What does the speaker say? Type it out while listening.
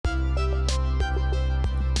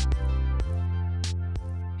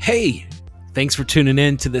Hey, thanks for tuning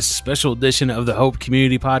in to this special edition of the Hope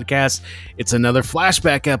Community Podcast. It's another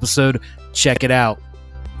flashback episode. Check it out.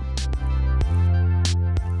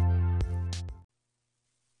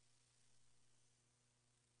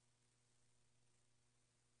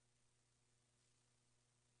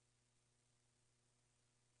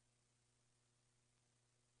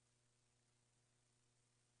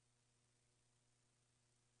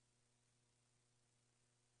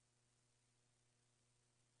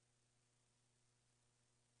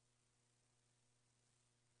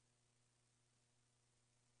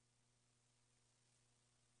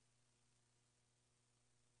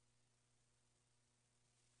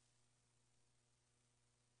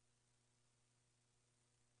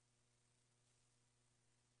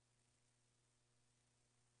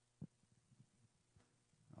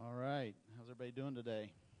 All right. How's everybody doing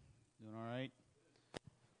today? Doing all right?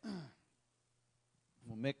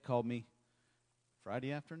 Well, Mick called me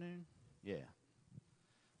Friday afternoon. Yeah.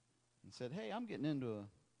 And said, hey, I'm getting into a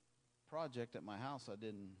project at my house I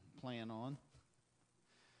didn't plan on.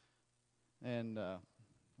 And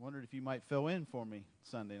wondered if you might fill in for me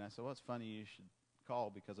Sunday. And I said, well, it's funny you should call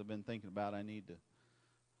because I've been thinking about I need to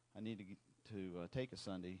take a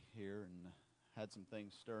Sunday here and had some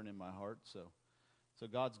things stirring in my heart. So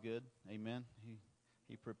God's good, amen.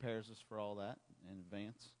 He prepares us for all that in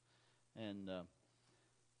advance, and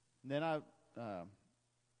then I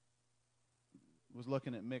was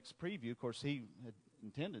looking at Mick's preview. Of course, he had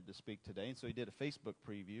intended to speak today, and so he did a Facebook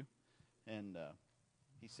preview, and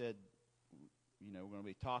he said, you know, we're going to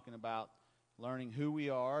be talking about learning who we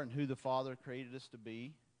are and who the Father created us to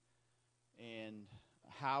be, and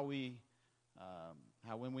how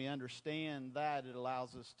when we understand that, it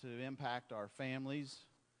allows us to impact our families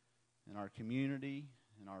and our community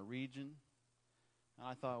and our region. And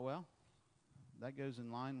I thought, well, that goes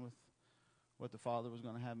in line with what the Father was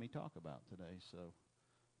going to have me talk about today, so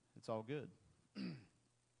it's all good.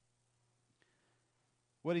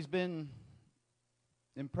 What He's been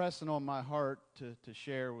impressing on my heart to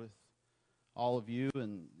share with all of you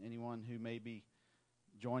and anyone who may be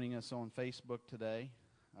joining us on Facebook today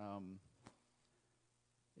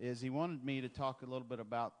is He wanted me to talk a little bit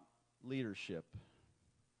about leadership.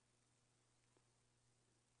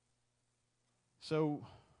 So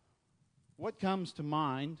what comes to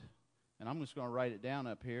mind, and I'm just going to write it down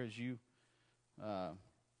up here as you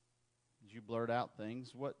blurt out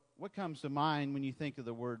things, what comes to mind when you think of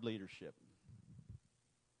the word leadership?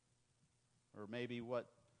 Or maybe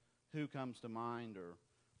who comes to mind, or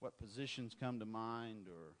what positions come to mind,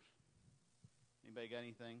 or anybody got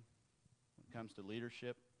anything when it comes to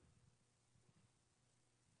leadership?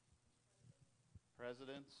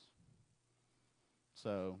 Presidents.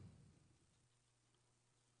 So,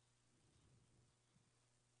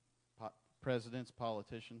 presidents,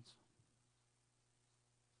 politicians.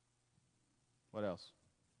 What else? Is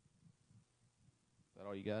that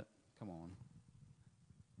all you got? Come on.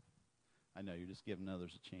 I know, you're just giving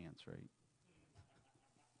others a chance, right?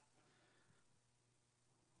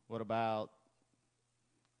 What about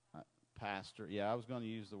pastor? Yeah, I was going to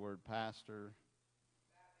use the word pastor.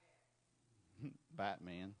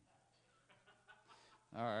 Batman.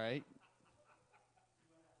 All right.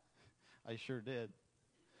 I sure did.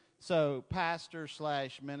 So, pastor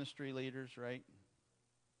 / ministry leaders, right?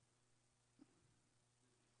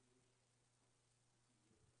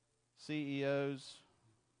 CEOs,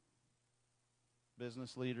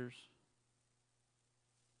 business leaders.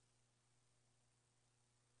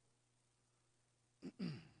 All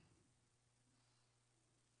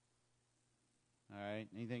right.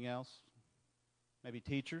 Anything else? Maybe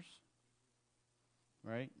teachers,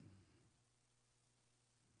 right?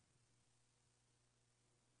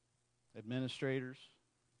 Administrators.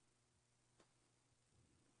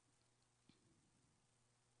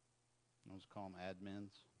 I'll just call them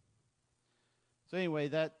admins. So anyway,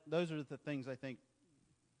 those are the things I think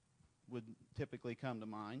would typically come to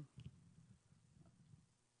mind.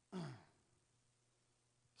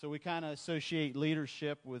 So we kind of associate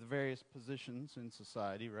leadership with various positions in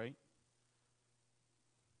society, right?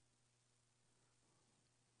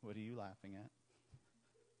 What are you laughing at?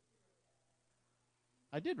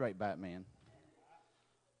 I did write Batman.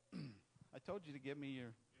 I told you to give me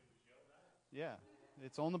your... Yeah,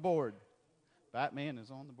 it's on the board. Batman is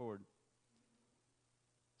on the board.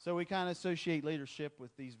 So we kind of associate leadership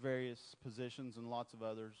with these various positions and lots of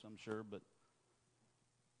others, I'm sure. But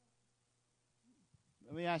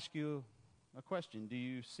let me ask you a question. Do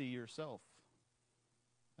you see yourself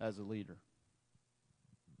as a leader?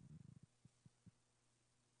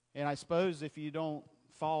 And I suppose if you don't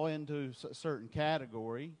fall into a certain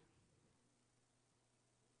category,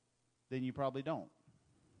 then you probably don't.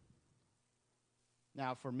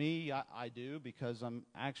 Now, for me, I do, because I'm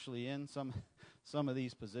actually in some of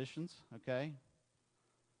these positions, okay?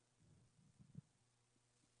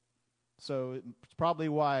 So it's probably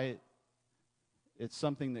why it's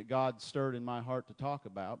something that God stirred in my heart to talk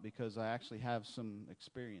about, because I actually have some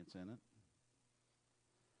experience in it.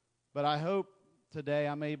 But I hope today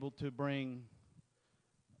I'm able to bring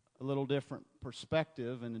a little different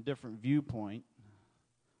perspective and a different viewpoint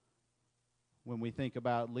when we think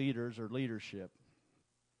about leaders or leadership.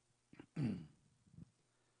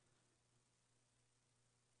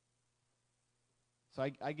 So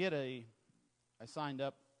I signed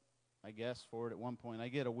up, I guess, for it at one point. I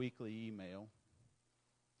get a weekly email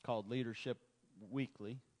called Leadership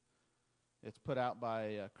Weekly. It's put out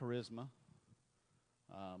by Charisma.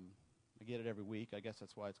 I get it every week. I guess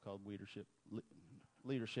that's why it's called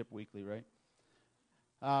Leadership Weekly, right?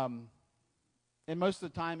 And most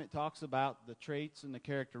of the time it talks about the traits and the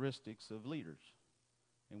characteristics of leaders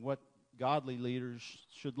and what godly leaders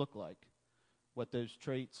should look like, what those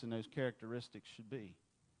traits and those characteristics should be.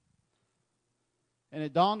 And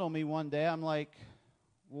it dawned on me one day, I'm like,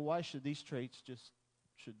 well, why should these traits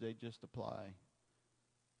should they just apply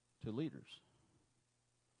to leaders?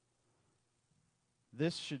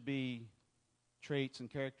 This should be traits and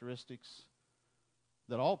characteristics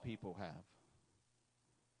that all people have,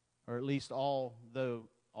 or at least all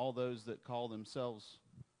those that call themselves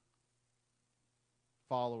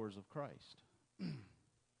followers of Christ.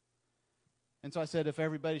 And so I said, if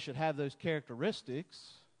everybody should have those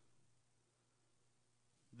characteristics,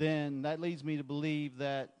 then that leads me to believe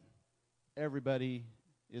that everybody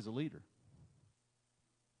is a leader.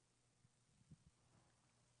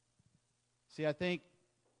 See, I think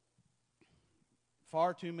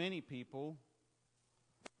far too many people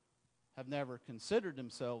have never considered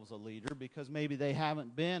themselves a leader because maybe they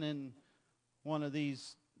haven't been in one of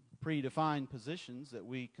these predefined positions that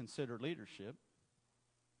we consider leadership.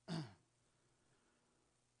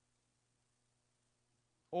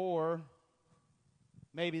 Or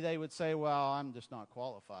maybe they would say, well, I'm just not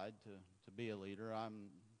qualified to be a leader.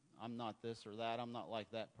 I'm not this or that. I'm not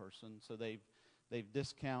like that person. So they've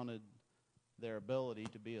discounted their ability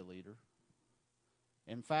to be a leader.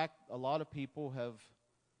 In fact, a lot of people have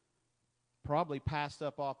probably passed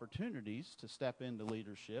up opportunities to step into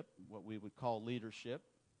leadership, what we would call leadership,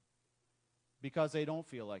 because they don't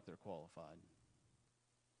feel like they're qualified.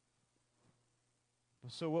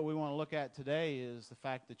 So what we want to look at today is the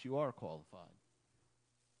fact that you are qualified.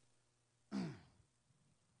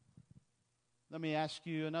 Let me ask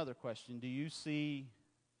you another question. Do you see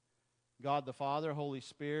God the Father, Holy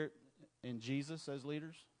Spirit, and Jesus as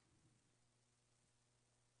leaders?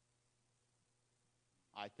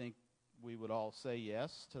 I think we would all say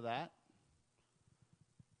yes to that.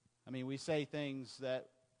 I mean, we say things that,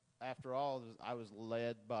 after all, I was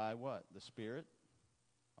led by what? The Spirit.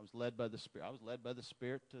 I was led by the Spirit. I was led by the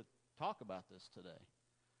Spirit to talk about this today.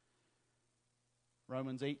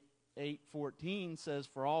 Romans 8:14 says,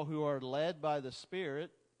 "For all who are led by the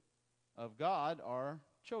Spirit of God are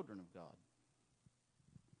children of God."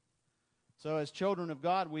 So as children of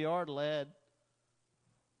God, we are led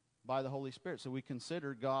by the Holy Spirit. So we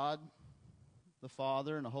consider God, the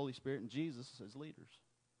Father, and the Holy Spirit, and Jesus as leaders.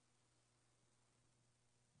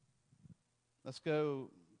 Let's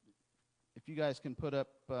go, if you guys can put up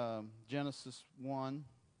Genesis 1,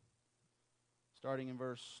 starting in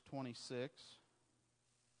verse 26.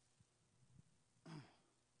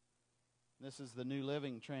 This is the New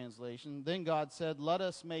Living Translation. Then God said, "Let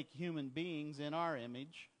us make human beings in our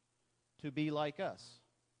image to be like us.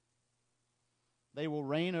 They will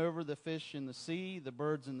reign over the fish in the sea, the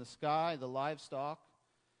birds in the sky, the livestock,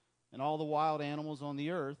 and all the wild animals on the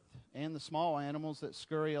earth, and the small animals that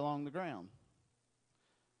scurry along the ground."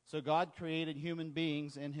 So God created human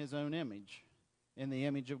beings in His own image. In the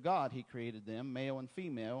image of God He created them, male and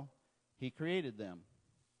female He created them.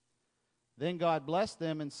 Then God blessed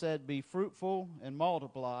them and said, "Be fruitful and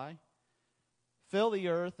multiply, fill the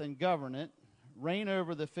earth and govern it, reign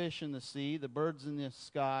over the fish in the sea, the birds in the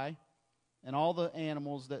sky, and all the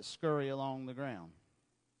animals that scurry along the ground."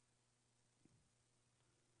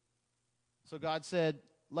 So God said,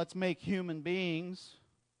 let's make human beings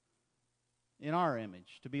in our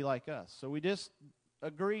image to be like us. So we just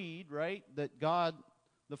agreed, right, that God,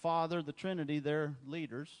 the Father, the Trinity, they're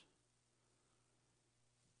leaders.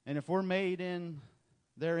 And if we're made in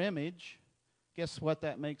their image, guess what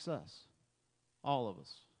that makes us? All of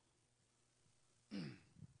us.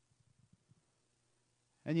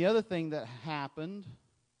 And the other thing that happened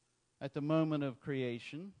at the moment of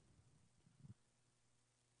creation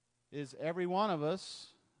is every one of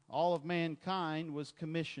us, all of mankind was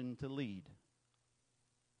commissioned to lead.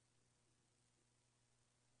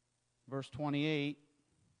 Verse 28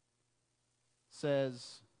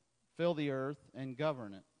 says, fill the earth and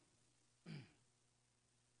govern it.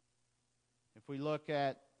 If we look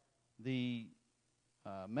at the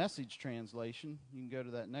Message translation, you can go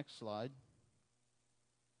to that next slide.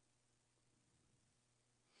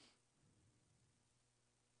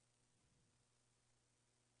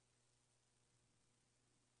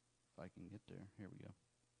 If I can get there. Here we go.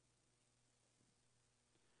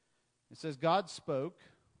 It says, God spoke,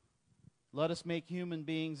 let us make human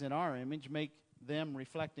beings in our image, make them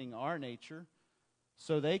reflecting our nature,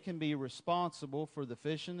 so they can be responsible for the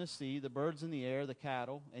fish in the sea, the birds in the air, the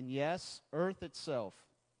cattle, and yes, earth itself,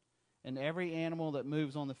 and every animal that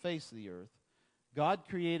moves on the face of the earth. God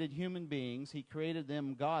created human beings. He created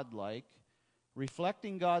them God-like,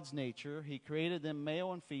 reflecting God's nature. He created them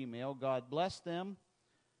male and female. God blessed them.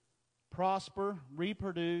 Prosper,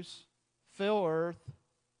 reproduce, fill earth,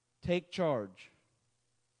 take charge.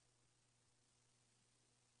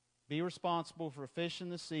 Be responsible for fish in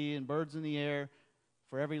the sea and birds in the air,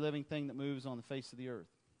 for every living thing that moves on the face of the earth.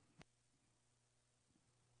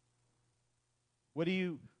 What do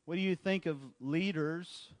you think of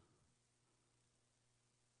leaders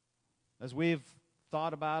as we've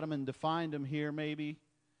thought about them and defined them here maybe?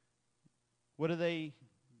 What do they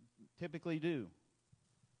typically do?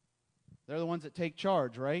 They're the ones that take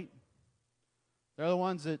charge, right? They're the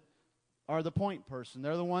ones that are the point person.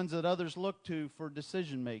 They're the ones that others look to for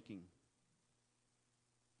decision making.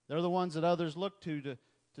 They're the ones that others look to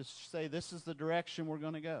say, this is the direction we're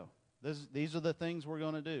going to go. These are the things we're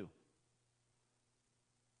going to do.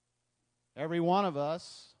 Every one of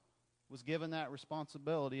us was given that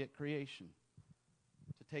responsibility at creation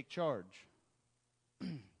to take charge, to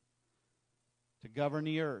govern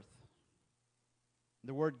the earth.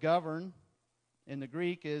 The word govern in the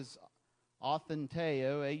Greek is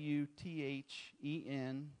authenteo, A-U-T-H-E-N-T-E-O,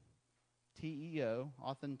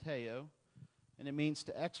 authenteo, and it means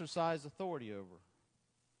to exercise authority over.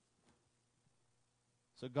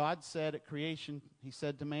 So God said at creation, He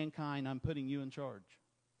said to mankind, I'm putting you in charge.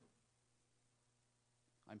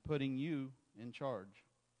 I'm putting you in charge.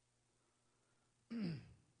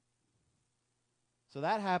 So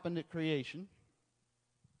that happened at creation.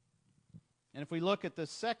 And if we look at the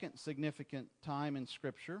second significant time in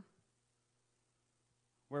Scripture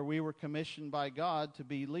where we were commissioned by God to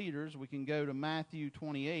be leaders, we can go to Matthew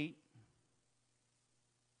 28.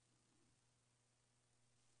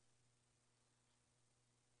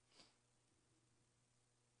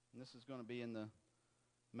 And this is going to be in the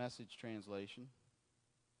Message translation.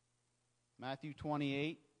 Matthew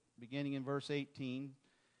 28, beginning in verse 18.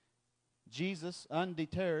 Jesus,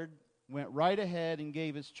 undeterred, went right ahead and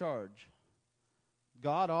gave His charge.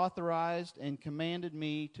 God authorized and commanded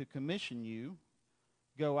me to commission you.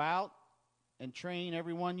 Go out and train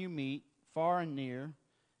everyone you meet, far and near,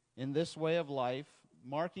 in this way of life,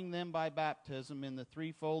 marking them by baptism in the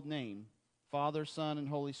threefold name, Father, Son, and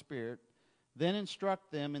Holy Spirit. Then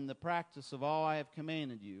instruct them in the practice of all I have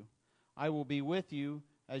commanded you. I will be with you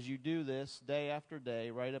as you do this day after day,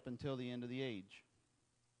 right up until the end of the age.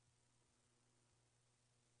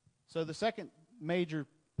 So the second major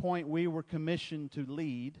point we were commissioned to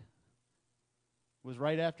lead was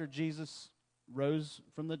right after Jesus rose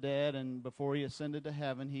from the dead and before He ascended to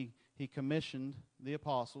heaven, he commissioned the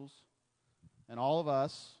apostles and all of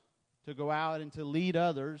us to go out and to lead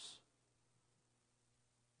others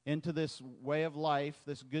into this way of life,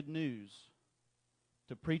 this good news,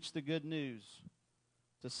 to preach the good news,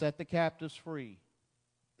 to set the captives free.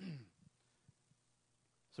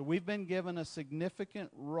 So we've been given a significant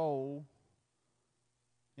role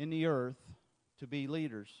in the earth to be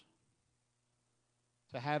leaders,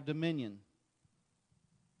 to have dominion.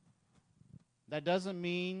 That doesn't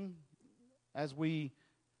mean, as we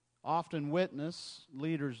often witness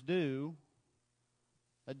leaders do,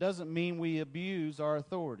 that doesn't mean we abuse our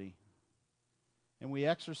authority and we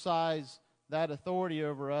exercise that authority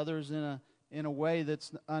over others in a way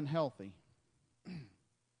that's unhealthy,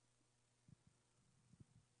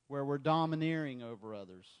 where we're domineering over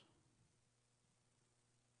others.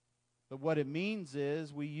 But what it means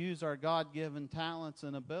is we use our God-given talents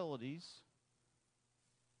and abilities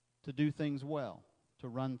to do things well, to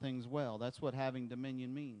run things well. That's what having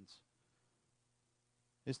dominion means,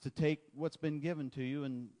 is to take what's been given to you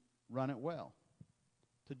and run it well,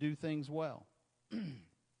 to do things well.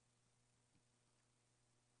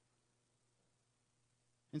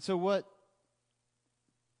 And so what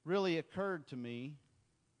really occurred to me,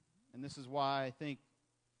 and this is why I think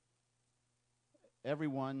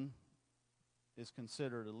everyone is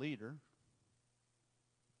considered a leader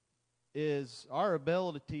is our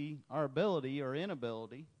ability or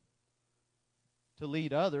inability to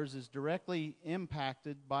lead others is directly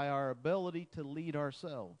impacted by our ability to lead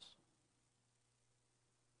ourselves.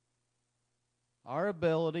 Our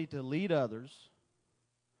ability to lead others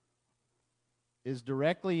is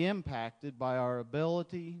directly impacted by our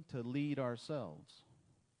ability to lead ourselves.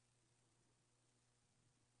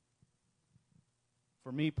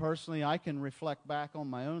 For me personally, I can reflect back on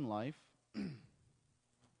my own life and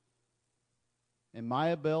my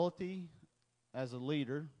ability as a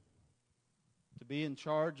leader to be in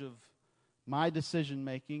charge of my decision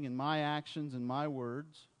making and my actions and my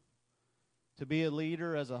words, to be a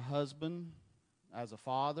leader as a husband, as a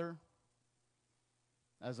father,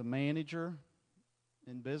 as a manager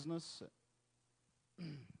in business.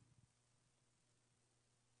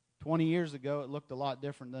 20 years ago, it looked a lot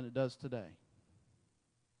different than it does today.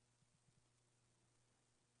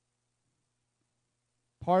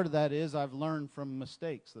 Part of that is I've learned from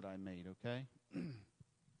mistakes that I made, okay?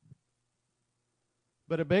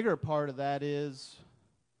 But a bigger part of that is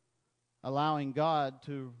allowing God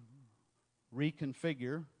to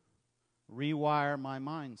reconfigure, rewire my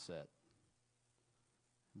mindset,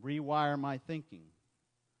 rewire my thinking,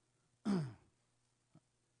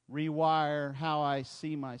 rewire how I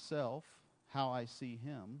see myself, how I see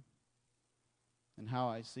Him, and how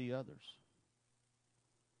I see others.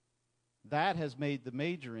 That has made the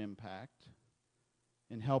major impact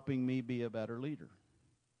in helping me be a better leader.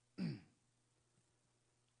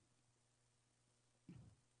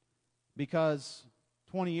 Because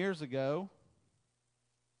 20 years ago,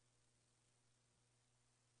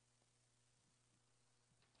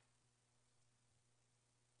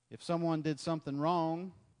 if someone did something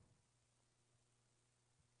wrong,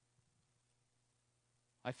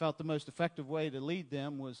 I felt the most effective way to lead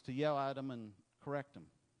them was to yell at them and correct them.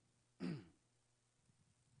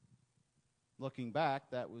 Looking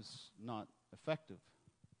back, that was not effective.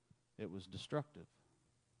 It was destructive.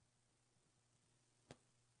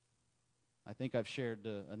 I think I've shared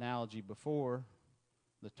the analogy before,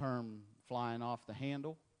 the term flying off the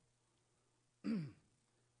handle. If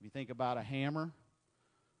you think about a hammer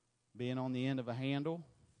being on the end of a handle,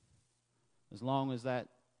 as long as that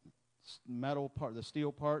metal part, the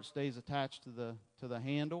steel part, stays attached to the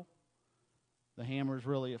handle, the hammer is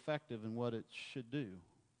really effective in what it should do.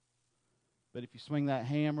 But if you swing that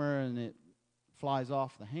hammer and it flies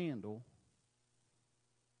off the handle,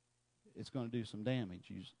 it's going to do some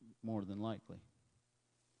damage, more than likely.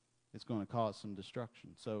 It's going to cause some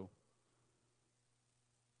destruction. So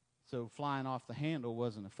flying off the handle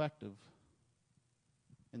wasn't effective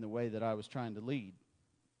in the way that I was trying to lead.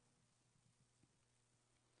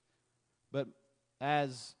 But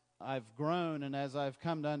as I've grown and as I've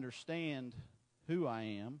come to understand who I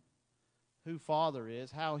am, who Father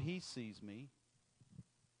is, how He sees me.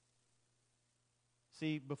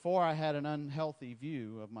 See, before I had an unhealthy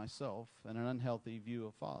view of myself and an unhealthy view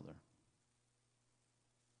of Father.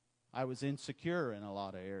 I was insecure in a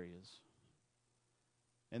lot of areas.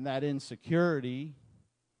 And that insecurity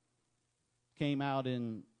came out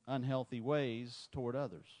in unhealthy ways toward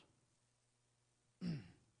others.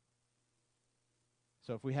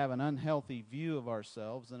 So if we have an unhealthy view of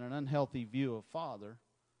ourselves and an unhealthy view of Father,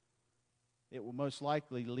 it will most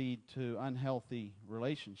likely lead to unhealthy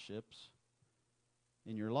relationships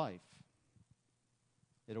in your life.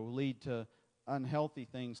 It will lead to unhealthy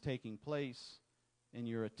things taking place in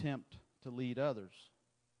your attempt to lead others.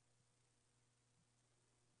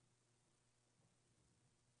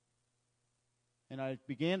 And I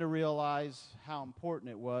began to realize how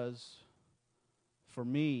important it was for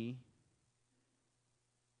me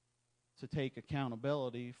to take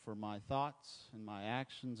accountability for my thoughts and my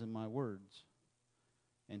actions and my words,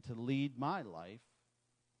 and to lead my life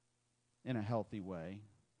in a healthy way,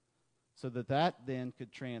 so that then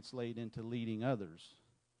could translate into leading others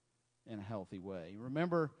in a healthy way.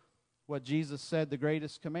 Remember what Jesus said the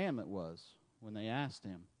greatest commandment was when they asked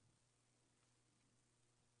Him.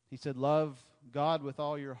 He said, love God with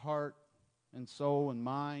all your heart and soul and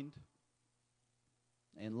mind,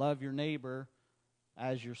 and love your neighbor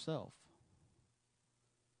as yourself.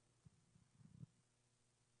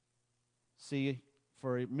 See,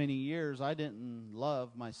 for many years, I didn't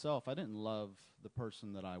love myself. I didn't love the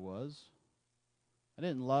person that I was. I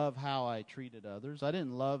didn't love how I treated others. I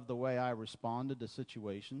didn't love the way I responded to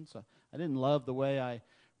situations. I didn't love the way I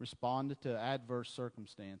responded to adverse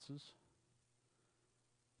circumstances.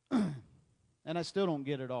 And I still don't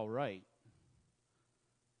get it all right.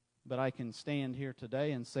 But I can stand here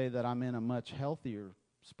today and say that I'm in a much healthier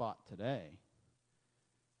spot today.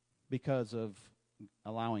 because of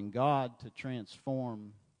allowing God to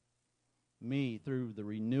transform me through the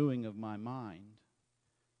renewing of my mind,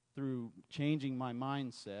 through changing my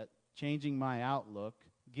mindset, changing my outlook,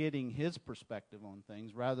 getting His perspective on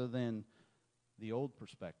things rather than the old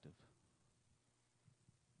perspective.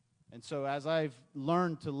 And so as I've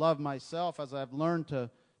learned to love myself, as I've learned to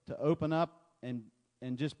open up and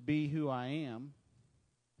just be who I am,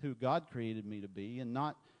 who God created me to be, and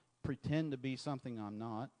not pretend to be something I'm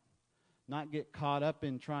not get caught up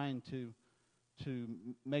in trying to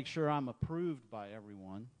make sure I'm approved by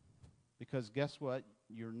everyone, because guess what?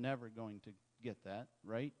 You're never going to get that,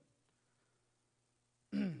 right?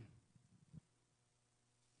 If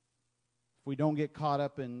we don't get caught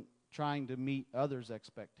up in trying to meet others'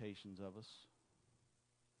 expectations of us,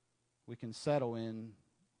 we can settle in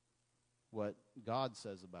what God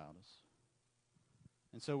says about us.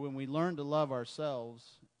 And so when we learn to love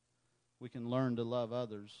ourselves, we can learn to love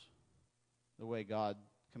others the way God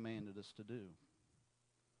commanded us to do.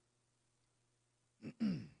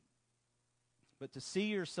 But to see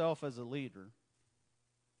yourself as a leader,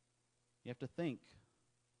 you have to think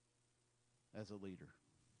as a leader.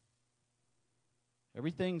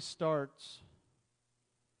 Everything starts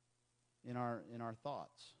in our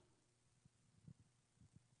thoughts.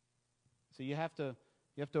 So you have to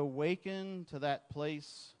awaken to that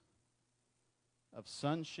place of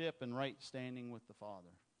sonship and right standing with the Father.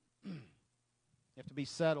 You have to be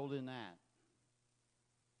settled in that.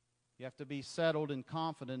 You have to be settled and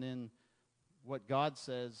confident in what God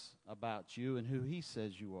says about you and who He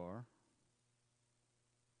says you are.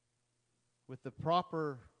 With the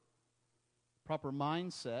proper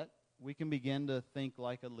mindset, we can begin to think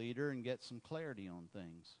like a leader and get some clarity on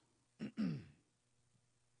things.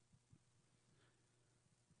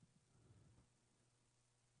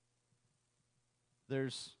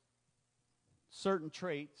 There's certain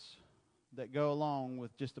traits that go along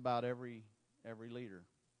with just about every leader.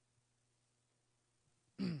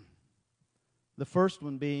 The first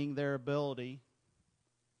one being their ability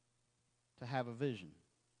to have a vision.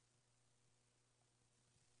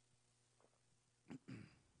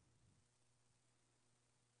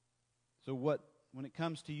 So when it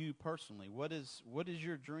comes to you personally, what is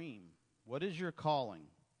your dream? What is your calling?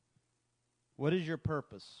 What is your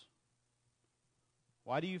purpose?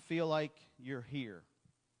 Why do you feel like you're here?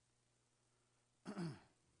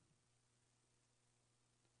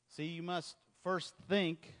 See, you must first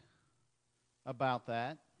think about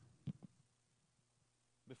that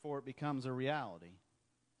before it becomes a reality.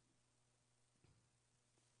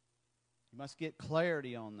 You must get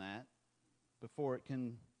clarity on that before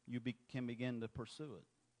you can begin to pursue it.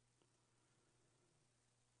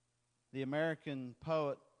 The American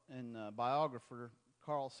poet and biographer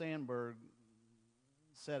Carl Sandburg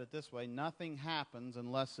said it this way: nothing happens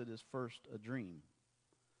unless it is first a dream.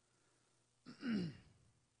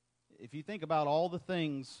 If you think about all the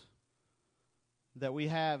things that we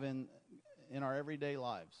have in our everyday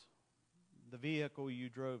lives, the vehicle you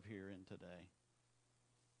drove here in today,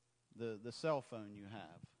 the cell phone you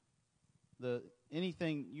have,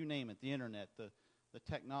 anything, you name it, the internet, the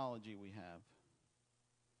technology we have,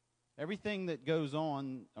 everything that goes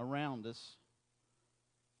on around us,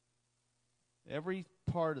 every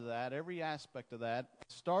part of that, every aspect of that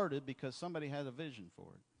started because somebody had a vision for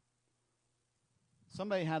it.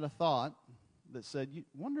 Somebody had a thought that said, you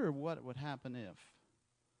wonder what would happen if,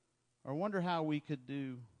 or wonder how we could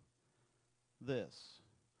do this.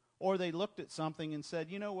 Or they looked at something and said,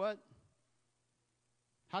 you know what?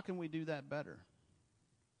 How can we do that better?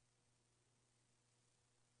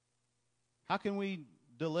 How can we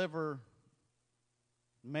deliver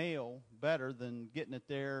mail better than getting it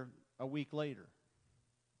there a week later?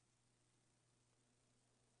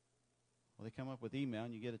 Well, they come up with email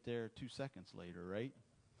and you get it there 2 seconds later, right?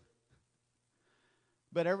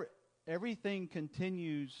 But everything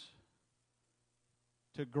continues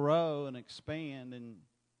to grow and expand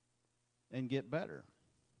and get better.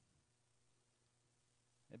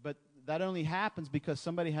 But that only happens because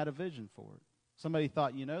somebody had a vision for it. Somebody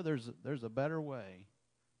thought, there's a better way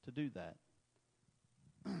to do that.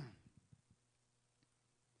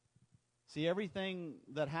 See, everything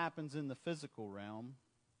that happens in the physical realm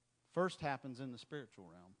first happens in the spiritual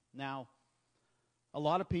realm. Now, a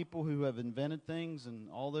lot of people who have invented things and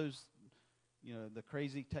all those, the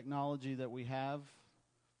crazy technology that we have,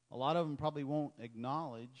 a lot of them probably won't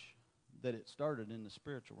acknowledge that it started in the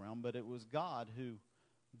spiritual realm, but it was God who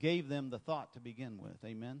gave them the thought to begin with.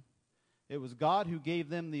 Amen? It was God who gave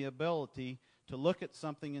them the ability to look at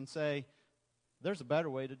something and say, there's a better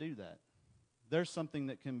way to do that. There's something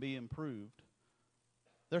that can be improved.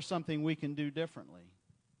 There's something we can do differently.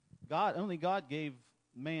 Only God gave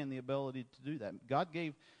man the ability to do that.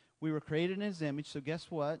 We were created in His image, so guess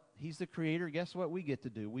what? He's the creator. Guess what we get to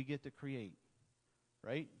do? We get to create.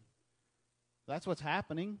 Right? That's what's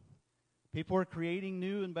happening. People are creating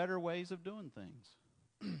new and better ways of doing things.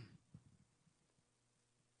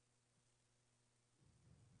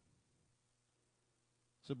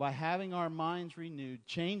 So by having our minds renewed,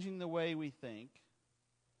 changing the way we think,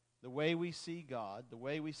 the way we see God, the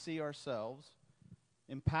way we see ourselves,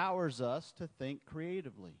 empowers us to think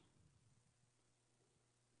creatively.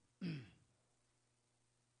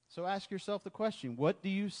 So ask yourself the question, what do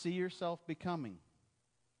you see yourself becoming?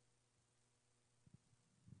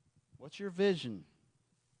 What's your vision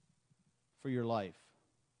for your life?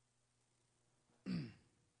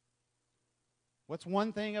 What's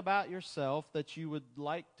one thing about yourself that you would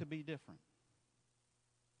like to be different?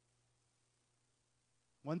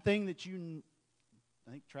 One thing that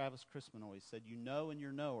I think Travis Christman always said, you know and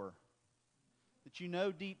you're knower. That you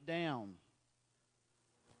know deep down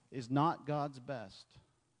is not God's best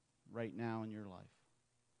right now in your life.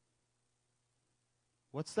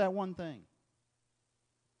 What's that one thing?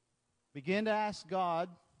 Begin to ask God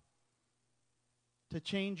to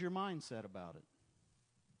change your mindset about it.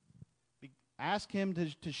 Ask Him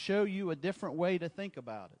to show you a different way to think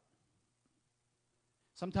about it.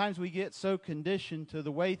 Sometimes we get so conditioned to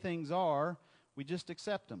the way things are, we just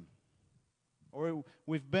accept them. Or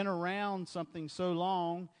we've been around something so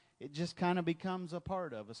long, it just kind of becomes a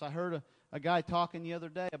part of us. I heard a guy talking the other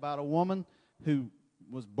day about a woman who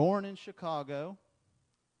was born in Chicago,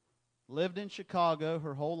 lived in Chicago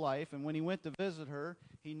her whole life, and when he went to visit her,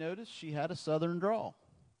 he noticed she had a southern drawl.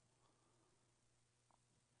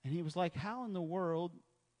 And he was like, how in the world,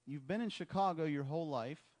 you've been in Chicago your whole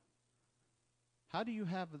life, how do you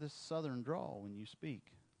have this southern drawl when you speak?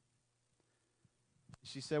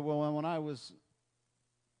 She said, well, when I was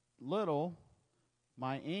little,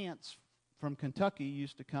 my aunts from Kentucky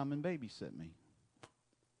used to come and babysit me.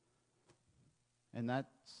 And that's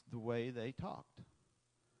the way they talked.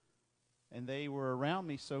 And they were around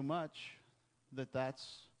me so much that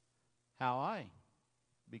that's how I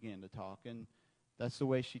began to talk. And that's the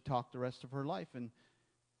way she talked the rest of her life. And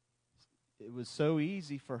it was so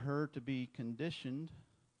easy for her to be conditioned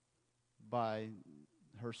by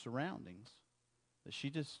her surroundings that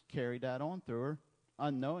she just carried that on through her.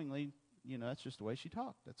 Unknowingly, that's just the way she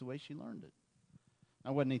talked. That's the way she learned it.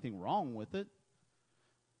 There wasn't anything wrong with it.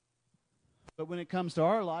 But when it comes to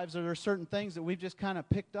our lives, there are certain things that we've just kind of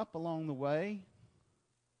picked up along the way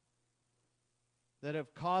that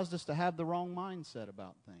have caused us to have the wrong mindset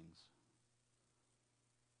about things.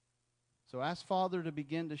 So ask Father to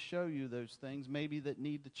begin to show you those things maybe that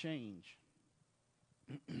need to change.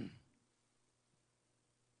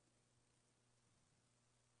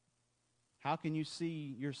 How can you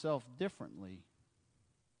see yourself differently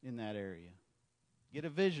in that area? Get a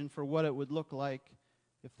vision for what it would look like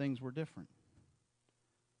if things were different.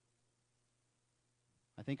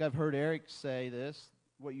 I think I've heard Eric say this,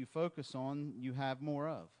 what you focus on, you have more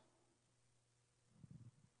of.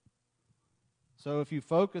 So if you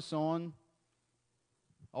focus on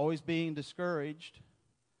always being discouraged,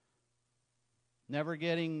 never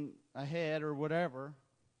getting ahead or whatever,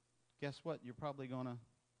 guess what? You're probably going to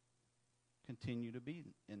continue to be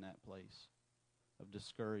in that place of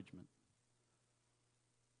discouragement.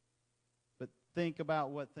 But think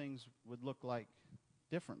about what things would look like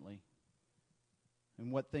differently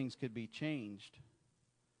and what things could be changed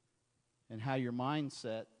and how your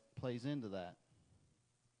mindset plays into that.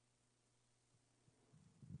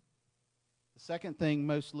 The second thing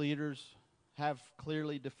most leaders have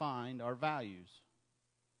clearly defined are values.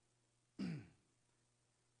 Of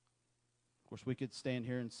course, we could stand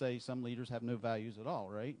here and say some leaders have no values at all,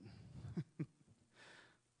 right?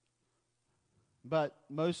 But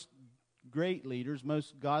most great leaders,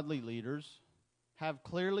 most godly leaders, have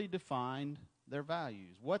clearly defined their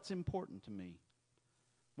values. What's important to me?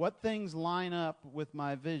 What things line up with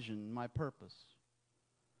my vision, my purpose?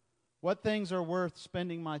 What things are worth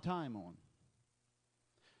spending my time on?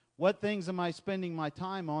 What things am I spending my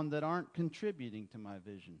time on that aren't contributing to my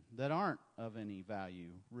vision, that aren't of any value,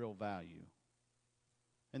 real value?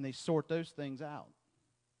 And they sort those things out.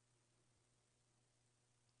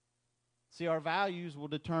 See, our values will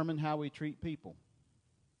determine how we treat people.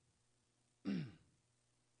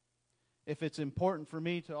 If it's important for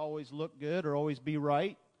me to always look good or always be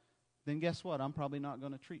right, then guess what? I'm probably not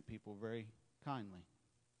going to treat people very kindly.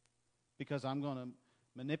 Because I'm going to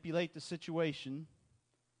manipulate the situation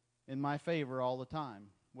in my favor all the time,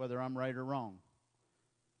 whether I'm right or wrong.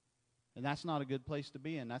 And that's not a good place to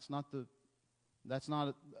be in. That's not the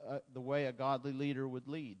way a godly leader would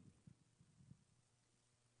lead.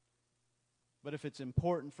 But if it's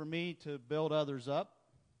important for me to build others up,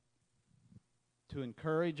 to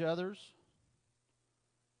encourage others,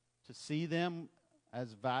 to see them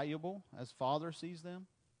as valuable as Father sees them,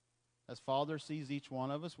 as Father sees each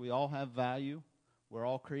one of us, we all have value, we're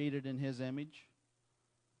all created in His image,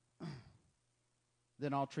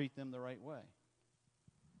 then I'll treat them the right way.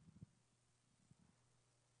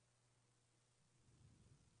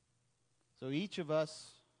 So each of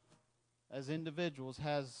us as individuals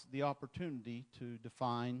has the opportunity to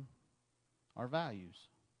define our values,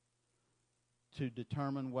 to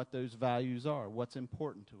determine what those values are, what's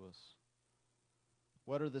important to us.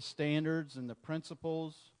 What are the standards and the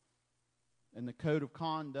principles and the code of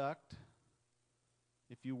conduct,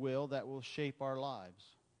 if you will, that will shape our lives?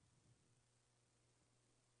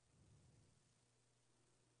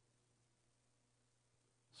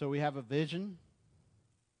 So we have a vision.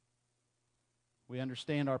 We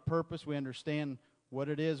understand our purpose. We understand what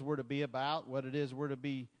it is we're to be about, what it is we're to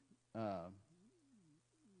be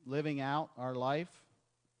living out our life.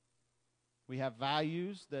 We have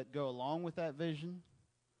values that go along with that vision.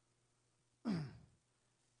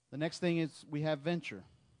 The next thing is we have venture.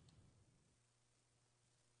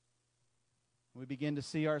 We begin to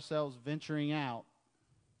see ourselves venturing out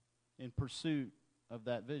in pursuit of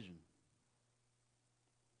that vision.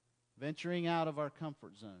 Venturing out of our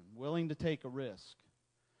comfort zone, willing to take a risk,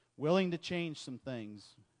 willing to change some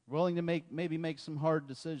things, willing to maybe make some hard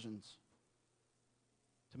decisions,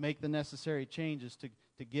 to make the necessary changes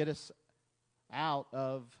to get us out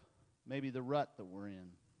of maybe the rut that we're in.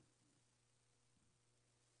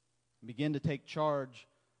 Begin to take charge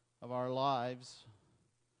of our lives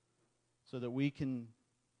so that we can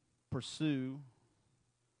pursue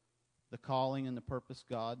the calling and the purpose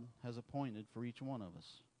God has appointed for each one of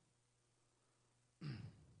us.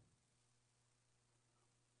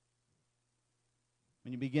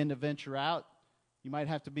 When you begin to venture out, you might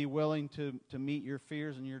have to be willing to meet your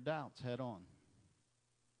fears and your doubts head on.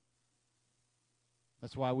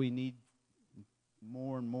 That's why we need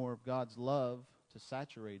more and more of God's love to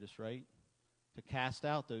saturate us, right? To cast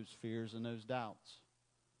out those fears and those doubts.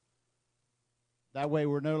 That way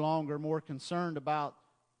we're no longer more concerned about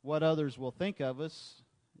what others will think of us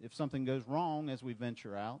if something goes wrong as we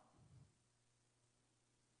venture out.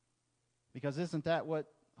 Because isn't that what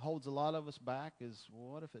holds a lot of us back is,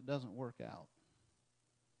 well, what if it doesn't work out?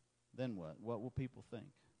 Then what? What will people think?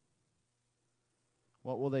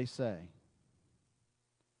 What will they say?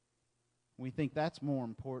 We think that's more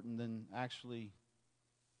important than actually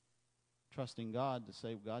trusting God to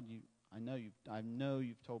say, God, I know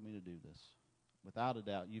you've told me to do this. Without a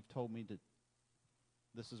doubt, you've told me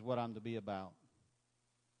this is what I'm to be about.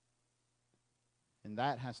 And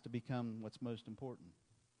that has to become what's most important.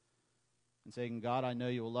 And saying, God, I know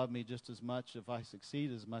you will love me just as much if I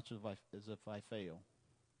succeed as much as if I fail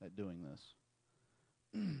at doing this.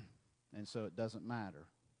 And so it doesn't matter.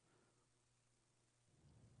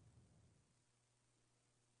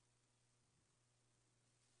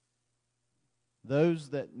 Those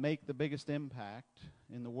that make the biggest impact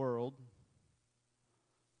in the world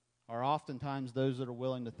are oftentimes those that are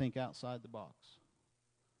willing to think outside the box.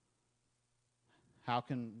 How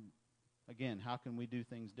can we do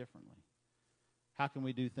things differently? How can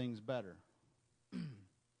we do things better?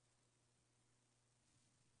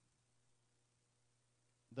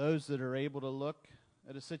 Those that are able to look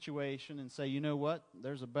at a situation and say, you know what,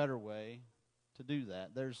 there's a better way to do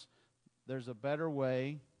that. There's a better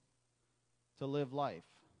way to live life.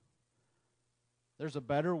 There's a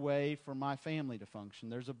better way for my family to function.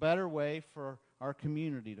 There's a better way for our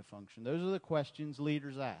community to function. Those are the questions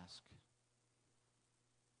leaders ask.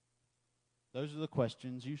 Those are the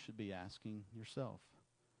questions you should be asking yourself.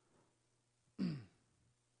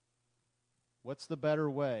 What's the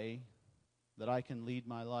better way that I can lead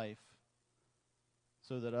my life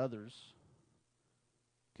so that others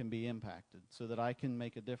can be impacted, so that I can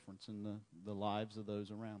make a difference in the lives of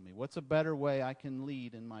those around me? What's a better way I can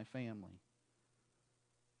lead in my family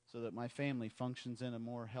so that my family functions in a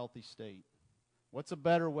more healthy state? What's a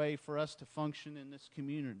better way for us to function in this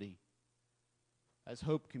community as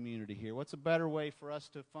Hope Community here? What's a better way for us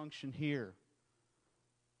to function here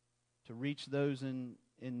to reach those in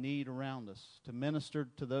need around us, to minister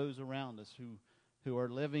to those around us who are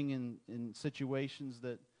living in situations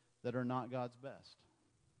that are not God's best?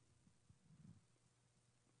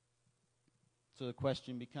 So the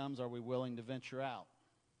question becomes, are we willing to venture out?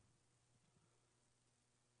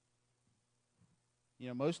 You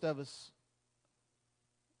know, most of us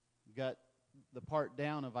got the part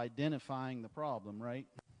down of identifying the problem, right?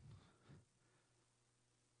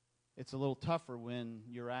 It's a little tougher when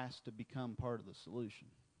you're asked to become part of the solution.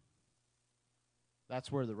 That's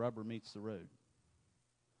where the rubber meets the road.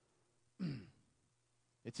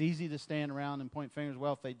 It's easy to stand around and point fingers.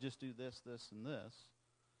 Well, if they just do this, this, and this,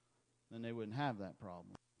 then they wouldn't have that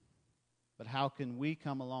problem. But how can we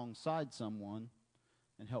come alongside someone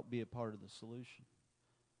and help be a part of the solution?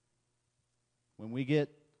 When we get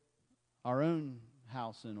our own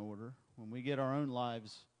house in order, when we get our own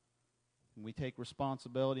lives, when we take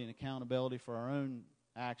responsibility and accountability for our own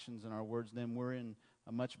actions and our words, then we're in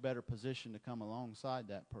a much better position to come alongside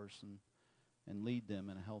that person and lead them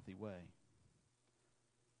in a healthy way.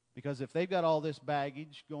 Because if they've got all this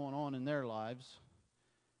baggage going on in their lives,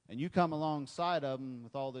 and you come alongside of them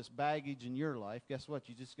with all this baggage in your life, guess what?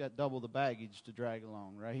 You just got double the baggage to drag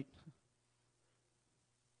along, right?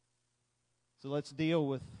 So let's deal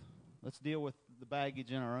with the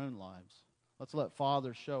baggage in our own lives. Let's let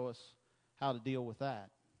Father show us how to deal with that.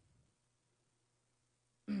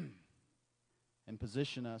 And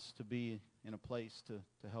position us to be in a place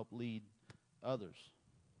to help lead others.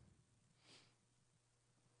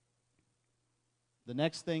 The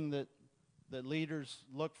next thing that leaders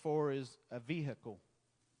look for is a vehicle.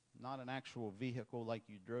 Not an actual vehicle like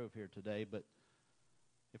you drove here today, but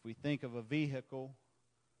if we think of a vehicle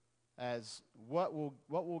as what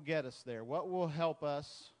will get us there, what will help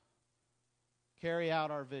us carry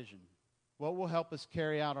out our vision, what will help us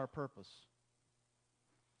carry out our purpose,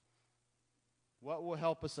 what will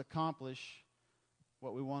help us accomplish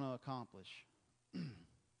what we want to accomplish.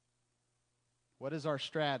 What is our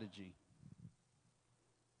strategy?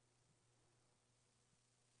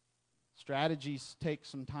 Strategies take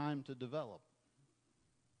some time to develop.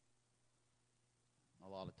 A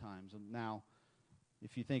lot of times. And now,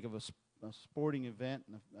 if you think of a sporting event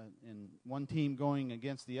and one team going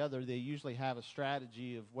against the other, they usually have a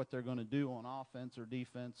strategy of what they're going to do on offense or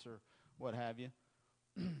defense or what have you.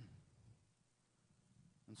 And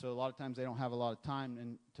so a lot of times they don't have a lot of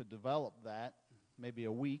time to develop that, maybe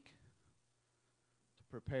a week to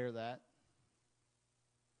prepare that.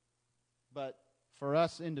 But for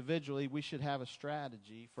us individually, we should have a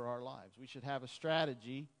strategy for our lives. We should have a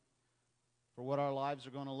strategy for what our lives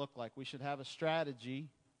are going to look like. We should have a strategy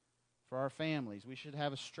for our families. We should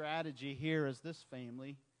have a strategy here as this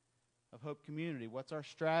family of Hope Community. What's our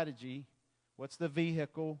strategy? What's the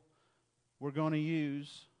vehicle we're going to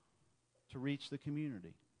use to reach the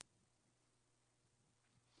community?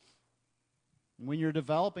 And when you're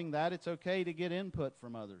developing that, it's okay to get input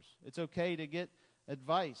from others. It's okay to get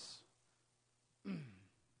advice.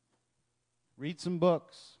 Read some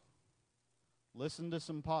books. Listen to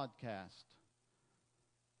some podcasts.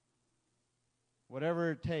 Whatever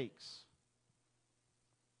it takes.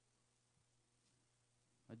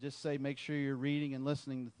 I just say make sure you're reading and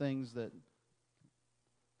listening to things that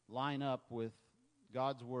line up with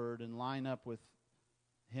God's Word and line up with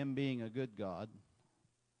Him being a good God.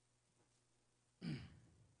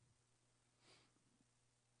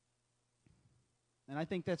 And I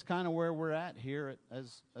think that's kind of where we're at here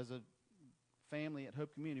as a family at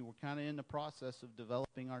Hope Community. We're kind of in the process of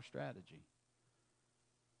developing our strategy.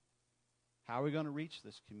 How are we going to reach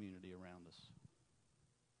this community around us?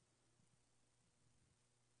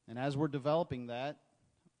 And as we're developing that,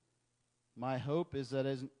 my hope is that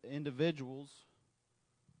as individuals,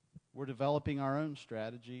 we're developing our own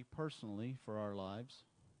strategy personally for our lives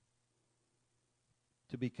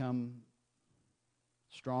to become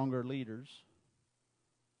stronger leaders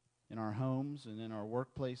in our homes and in our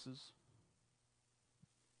workplaces.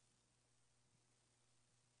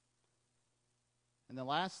 And the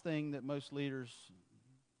last thing that most leaders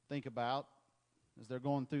think about as they're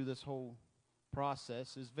going through this whole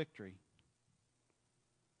process is victory.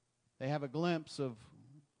 They have a glimpse of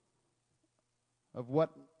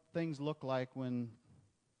what things look like when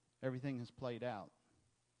everything has played out,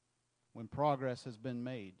 when progress has been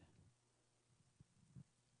made.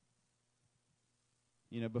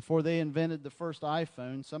 You know, before they invented the first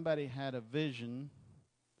iPhone, somebody had a vision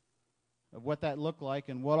of what that looked like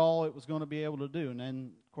and what all it was going to be able to do. And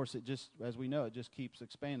then, of course, it just, as we know, it just keeps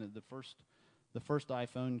expanding. The first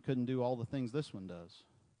iPhone couldn't do all the things this one does.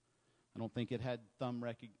 I don't think it had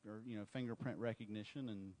fingerprint recognition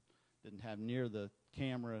and didn't have near the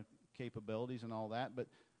camera capabilities and all that.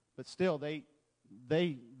 But still, they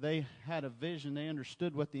had a vision. They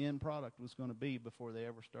understood what the end product was going to be before they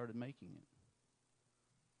ever started making it.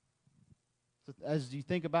 So as you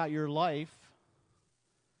think about your life,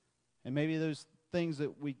 and maybe those things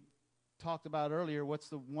that we talked about earlier, what's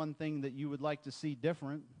the one thing that you would like to see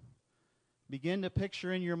different? Begin to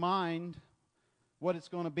picture in your mind what it's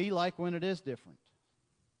going to be like when it is different.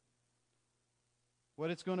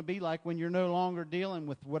 What it's going to be like when you're no longer dealing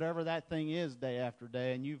with whatever that thing is day after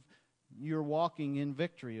day, and you've you're walking in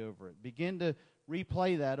victory over it. Begin to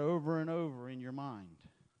replay that over and over in your mind.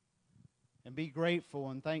 And be grateful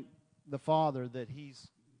and thank the Father that He's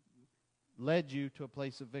led you to a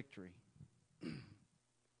place of victory.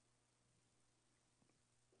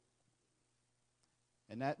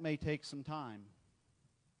 And that may take some time.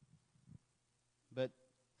 But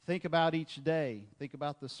think about each day. Think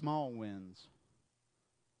about the small wins.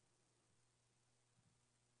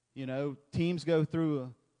 You know, teams go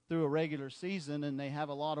through a regular season and they have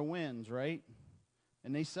a lot of wins, right?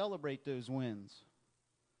 And they celebrate those wins.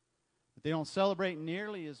 But they don't celebrate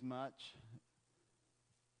nearly as much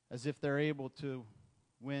as if they're able to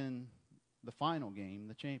win the final game,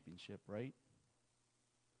 the championship, right?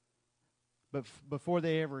 But before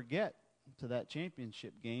they ever get to that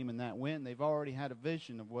championship game and that win, they've already had a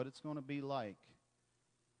vision of what it's going to be like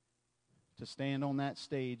to stand on that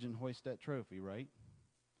stage and hoist that trophy, right?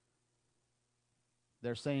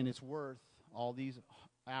 They're saying it's worth all these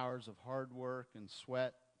hours of hard work and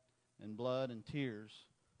sweat and blood and tears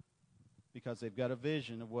because they've got a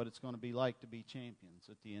vision of what it's going to be like to be champions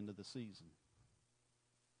at the end of the season.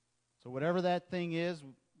 So whatever that thing is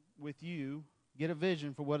with you, get a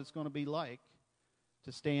vision for what it's going to be like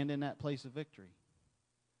to stand in that place of victory.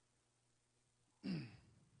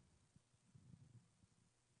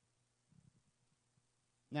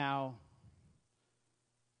 Now,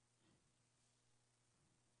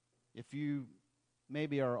 if you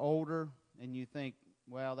maybe are older and you think,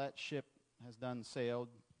 well, that ship has done sailed,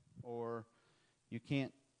 or you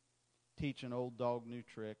can't teach an old dog new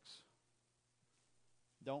tricks,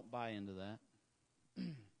 don't buy into that.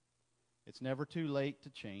 It's never too late to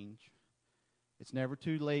change. It's never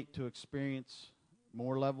too late to experience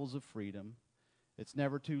more levels of freedom. It's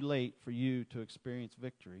never too late for you to experience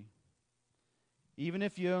victory. Even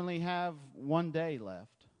if you only have one day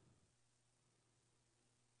left,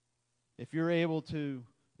 if you're able to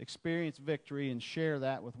experience victory and share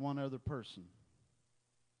that with one other person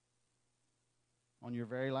on your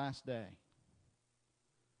very last day,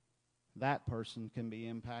 that person can be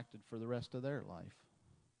impacted for the rest of their life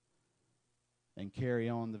and carry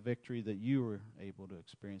on the victory that you were able to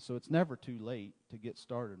experience. So it's never too late to get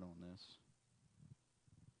started on this.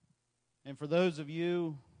 And for those of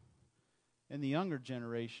you in the younger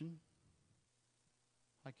generation,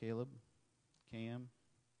 hi Caleb, Cam,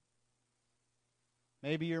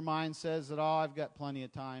 maybe your mind says that, oh, I've got plenty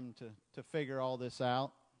of time to figure all this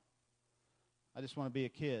out. I just want to be a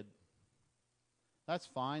kid. That's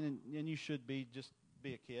fine, and you should just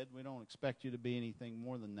be a kid. We don't expect you to be anything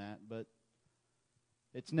more than that, but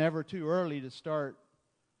it's never too early to start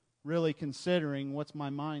really considering what's my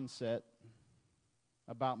mindset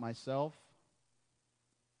about myself,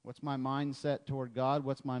 what's my mindset toward God,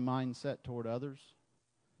 what's my mindset toward others,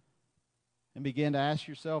 and begin to ask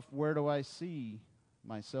yourself, where do I see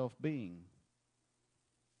myself being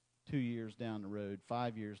 2 years down the road,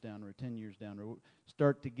 5 years down the road, 10 years down the road?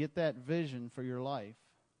 Start to get that vision for your life.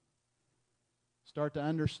 Start to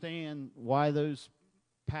understand why those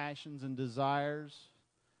passions and desires,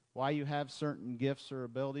 why you have certain gifts or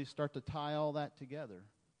abilities. Start to tie all that together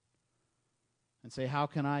and say, how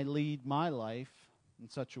can I lead my life in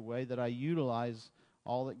such a way that I utilize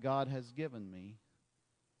all that God has given me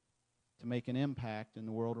to make an impact in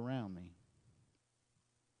the world around me?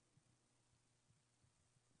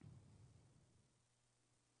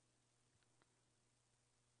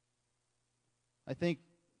 I think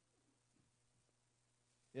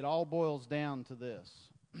it all boils down to this.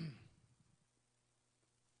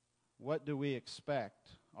 What do we expect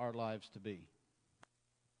our lives to be?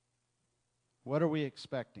 What are we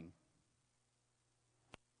expecting?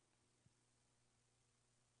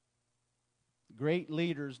 Great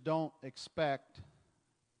leaders don't expect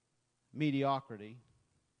mediocrity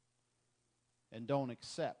and don't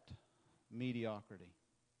accept mediocrity.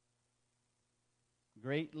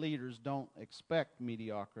 Great leaders don't expect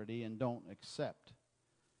mediocrity and don't accept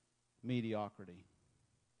mediocrity.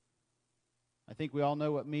 I think we all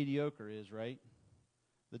know what mediocre is, right?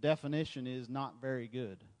 The definition is not very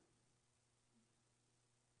good.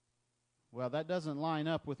 Well, that doesn't line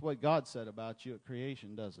up with what God said about you at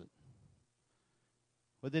creation, does it?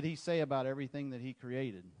 What did He say about everything that He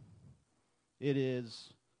created? It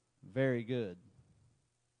is very good.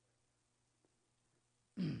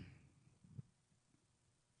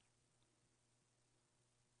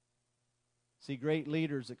 See, great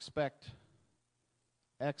leaders expect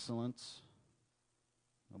excellence.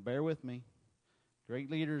 Now, bear with me.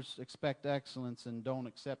 Great leaders expect excellence and don't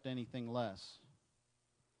accept anything less.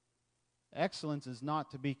 Excellence is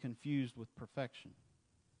not to be confused with perfection.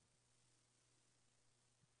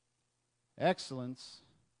 Excellence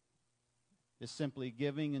is simply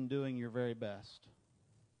giving and doing your very best.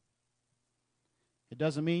 It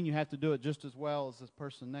doesn't mean you have to do it just as well as this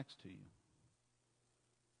person next to you.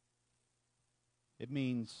 It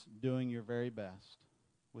means doing your very best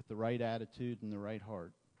with the right attitude and the right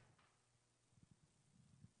heart.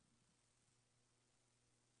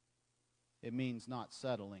 It means not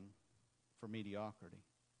settling for mediocrity.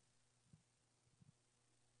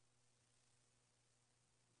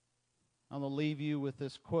 I'm going to leave you with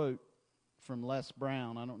this quote from Les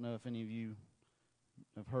Brown. I don't know if any of you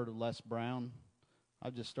have heard of Les Brown.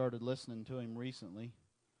 I've just started listening to him recently.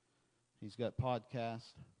 He's got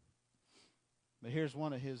podcasts. But here's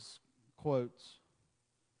one of his quotes.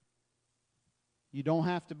 You don't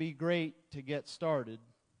have to be great to get started,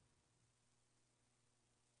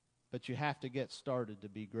 but you have to get started to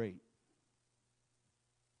be great.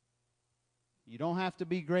 You don't have to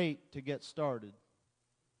be great to get started,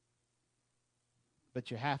 but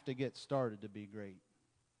you have to get started to be great.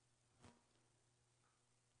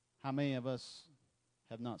 How many of us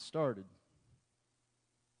have not started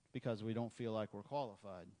because we don't feel like we're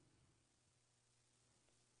qualified?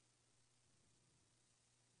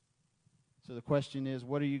 So the question is,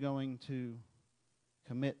 what are you going to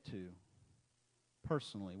commit to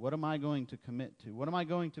personally? What am I going to commit to? What am I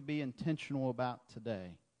going to be intentional about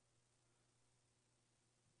today?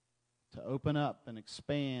 To open up and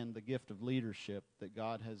expand the gift of leadership that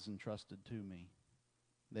God has entrusted to me,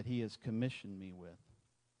 that He has commissioned me with.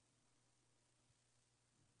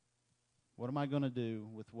 What am I going to do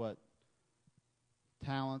with what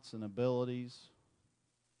talents and abilities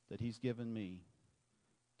that He's given me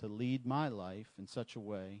to lead my life in such a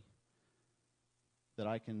way that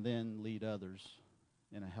I can then lead others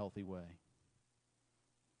in a healthy way?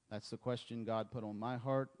 That's the question God put on my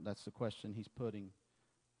heart. That's the question He's putting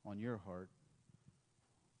on your heart.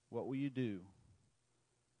 What will you do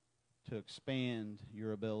to expand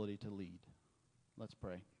your ability to lead? Let's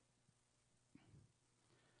pray.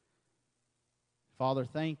 Father,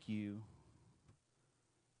 thank you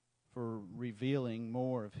for revealing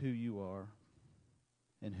more of who you are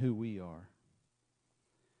and who we are.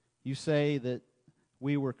 You say that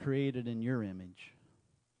we were created in your image,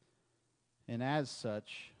 and as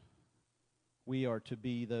such, we are to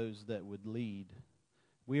be those that would lead.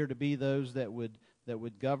 We are to be those that would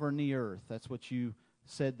govern the earth. That's what you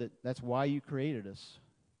said, that's why you created us,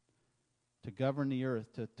 to govern the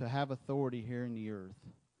earth, to have authority here in the earth,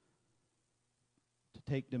 to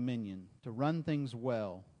take dominion, to run things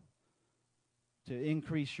well, to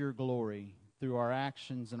increase your glory through our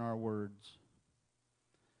actions and our words.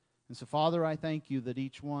 And so, Father, I thank you that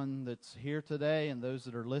each one that's here today and those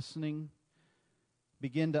that are listening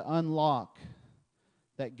begin to unlock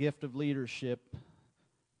that gift of leadership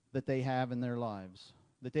that they have in their lives,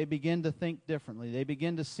 that they begin to think differently, they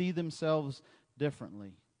begin to see themselves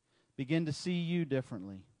differently, begin to see you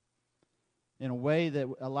differently in a way that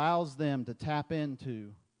allows them to tap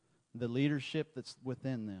into the leadership that's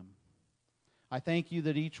within them. I thank you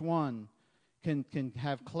that each one can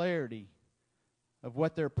have clarity of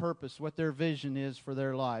what their purpose, what their vision is for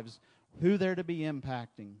their lives, who they're to be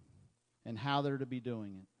impacting, and how they're to be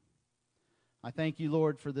doing it. I thank you,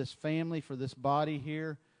 Lord, for this family, for this body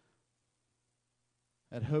here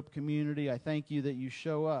at Hope Community. I thank you that you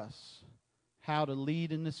show us how to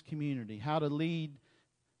lead in this community, how to lead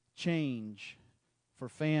change for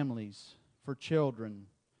families, for children,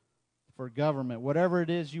 for government, whatever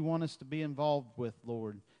it is you want us to be involved with,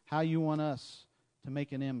 Lord, how you want us to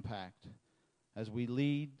make an impact as we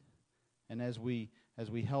lead and as we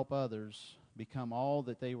help others become all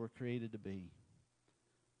that they were created to be.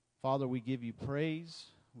 Father, we give you praise,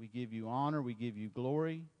 we give you honor, we give you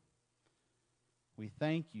glory. We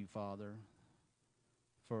thank you, Father,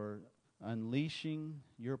 for unleashing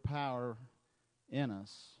your power in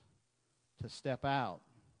us to step out,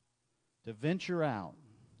 to venture out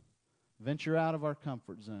of our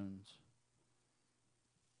comfort zones,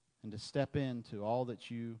 and to step into all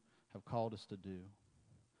that you have called us to do.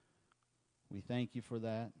 We thank you for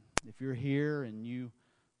that. If you're here and you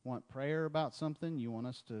want prayer about something, you want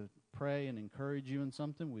us to pray and encourage you in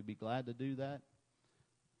something, we'd be glad to do that.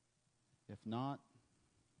 If not,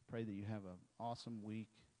 pray that you have an awesome week,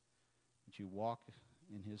 that you walk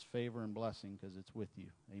in His favor and blessing because it's with you.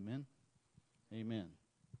 Amen? Amen.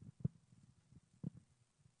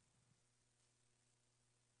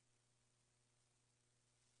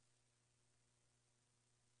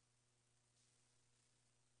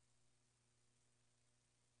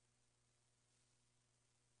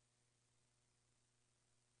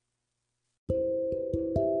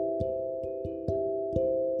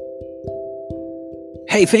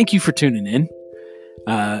 Hey, thank you for tuning in.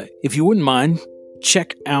 If you wouldn't mind,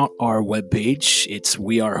 check out our webpage. It's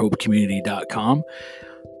wearehopecommunity.com.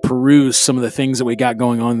 Peruse some of the things that we got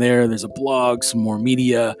going on there. There's a blog, some more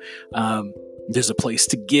media. There's a place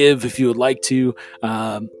to give if you would like to.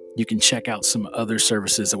 You can check out some other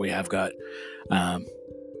services that we have got.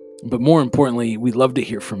 But more importantly, we'd love to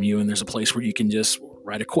hear from you, and there's a place where you can just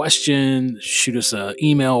write a question, shoot us an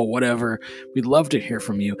email, whatever. We'd love to hear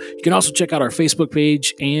from you. You can also check out our Facebook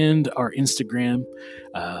page and our Instagram.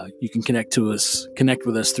 You can connect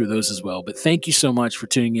with us through those as well. But thank you so much for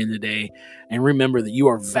tuning in today, and remember that you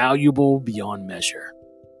are valuable beyond measure.